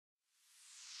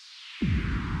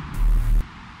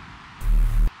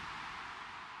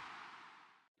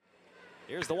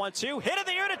Here's the 1-2, hit in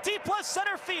the air to deep left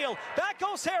center field. Back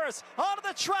goes Harris, onto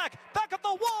the track, back up the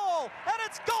wall, and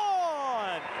it's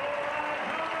gone!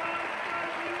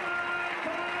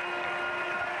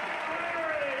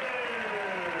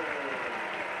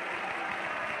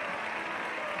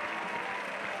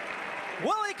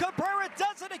 Willie Cabrera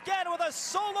does it again with a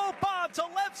solo bomb to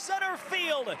left center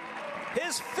field.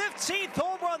 His 15th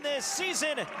home run this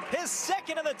season, his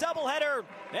second in the doubleheader,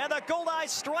 and the Goldeyes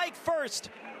strike first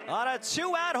on a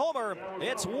 2-out homer.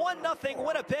 It's 1-0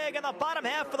 Winnipeg in the bottom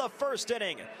half of the first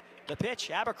inning. The pitch,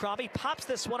 Abercrombie pops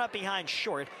this one up behind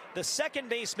short. The second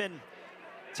baseman,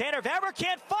 Tanner Vavra,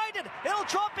 can't find it. It'll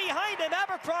drop behind him.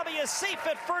 Abercrombie is safe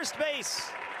at first base.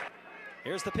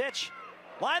 Here's the pitch.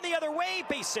 Line the other way,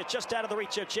 base hit just out of the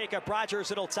reach of Jacob Rogers.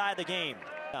 It'll tie the game.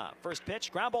 First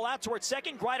pitch, ground ball out towards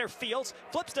second. Grider fields,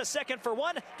 flips to second for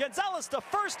one. Gonzalez to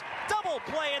first, double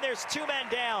play, and there's 2 men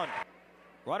down.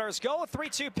 Runners go,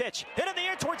 3-2 pitch. Hit in the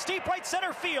air towards deep right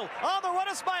center field. On the run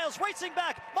is Miles, racing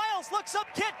back. Miles looks up,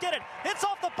 can't get it. It's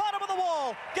off the bottom of the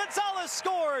wall. Gonzalez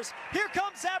scores. Here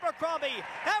comes Abercrombie.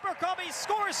 Abercrombie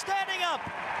scores standing up.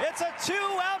 It's a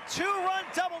 2-out, 2-run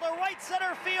double to right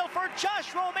center field for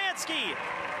Josh Romanski.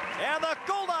 And the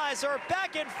Goldeyes are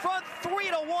back in front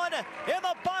 3-1 in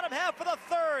the bottom half of the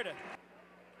third.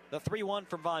 The 3-1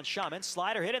 from Von Schaman.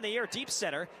 Slider hit in the air, deep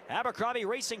center. Abercrombie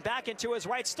racing back into his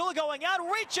right. Still going out.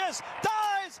 Reaches,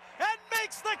 dives, and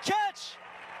makes the catch.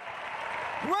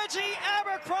 Reggie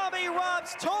Abercrombie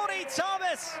robs Tony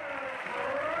Thomas.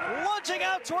 Lunging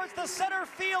out towards the center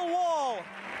field wall.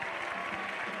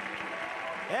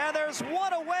 And there's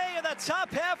one away in the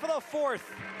top half of the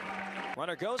fourth.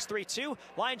 Runner goes, 3-2.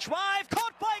 Line drive,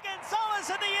 caught by Gonzalez,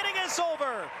 and the inning is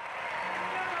over.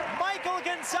 Michael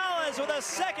Gonzalez with a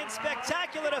second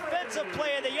spectacular defensive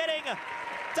play of the inning,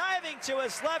 diving to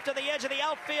his left on the edge of the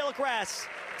outfield grass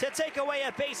to take away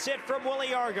a base hit from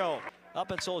Willie Argo. Up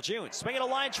until June, swinging a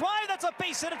line drive, that's a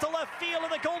base hit into left field,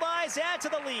 and the Goldeyes add to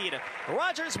the lead.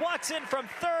 Rogers walks in from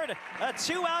third, a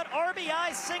 2-out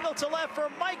RBI single to left for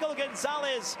Michael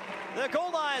Gonzalez. The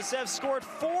Goldeyes have scored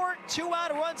 4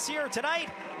 2-out runs here tonight,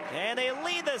 and they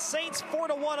lead the Saints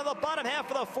 4-1 in the bottom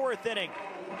half of the fourth inning.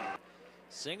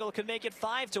 Single can make it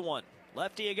 5-1.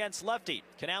 Lefty against lefty.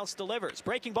 Canals delivers.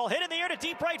 Breaking ball hit in the air to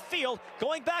deep right field.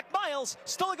 Going back, Miles.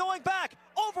 Still going back.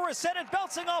 Over his head and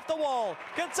bouncing off the wall.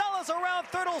 Gonzalez around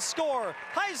third will score.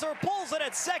 Heisler pulls it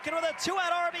at second with a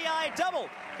 2-out RBI double.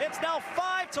 It's now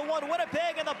 5-1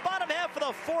 Winnipeg in the bottom half of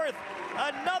the fourth.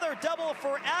 Another double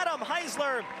for Adam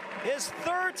Heisler. His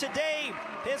third today.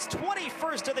 His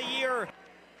 21st of the year.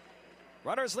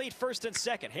 Runners lead first and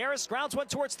second. Harris grounds one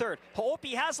towards third.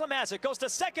 Hopi Haslam has it. Goes to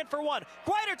second for one.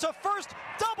 Grider to first.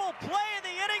 Double play, and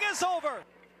the inning is over.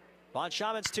 Von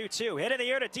Schaman's 2-2. Hit in the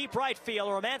air to deep right field.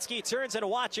 Romanski turns and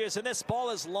watches, and this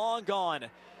ball is long gone.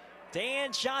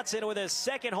 Dan Johnson with his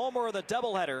second homer of the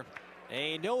doubleheader.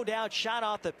 A no-doubt shot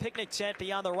off the picnic tent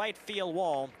beyond the right field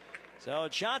wall. So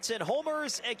Johnson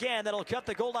homers again. That'll cut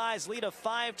the Goldeyes lead of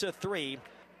 5-3.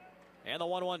 And the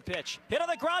 1-1 pitch. Hit on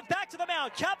the ground, back to the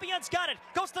mound. Campion's got it.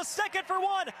 Goes to second for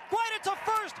one. Grider to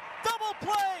first. Double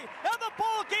play. And the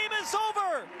ball game is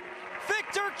over.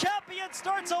 Victor Campion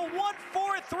starts a 1-4-3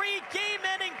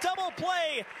 game-ending double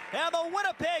play. And the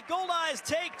Winnipeg Goldeyes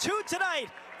take 2 tonight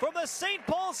from the St.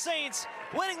 Paul Saints,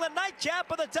 winning the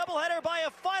nightcap of the doubleheader by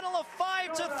a final of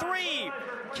 5-3.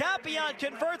 Campion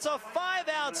converts a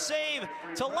 5-out save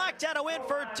to lock down a win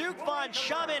for Duke Von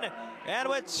Schaman. And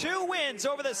with 2 wins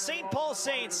over the St. Paul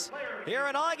Saints here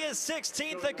on August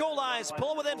 16th, the Goldeyes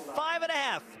pull within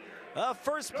 5.5 of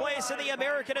first place in the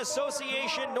American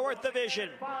Association North Division.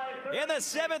 In the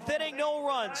 7th inning, no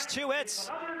runs, 2 hits,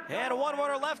 and 1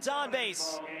 runner left on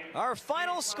base. Our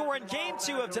final score in Game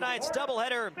 2 of tonight's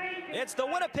doubleheader, it's the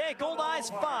Winnipeg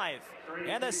Goldeyes 5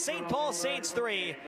 and the St. Paul Saints 3.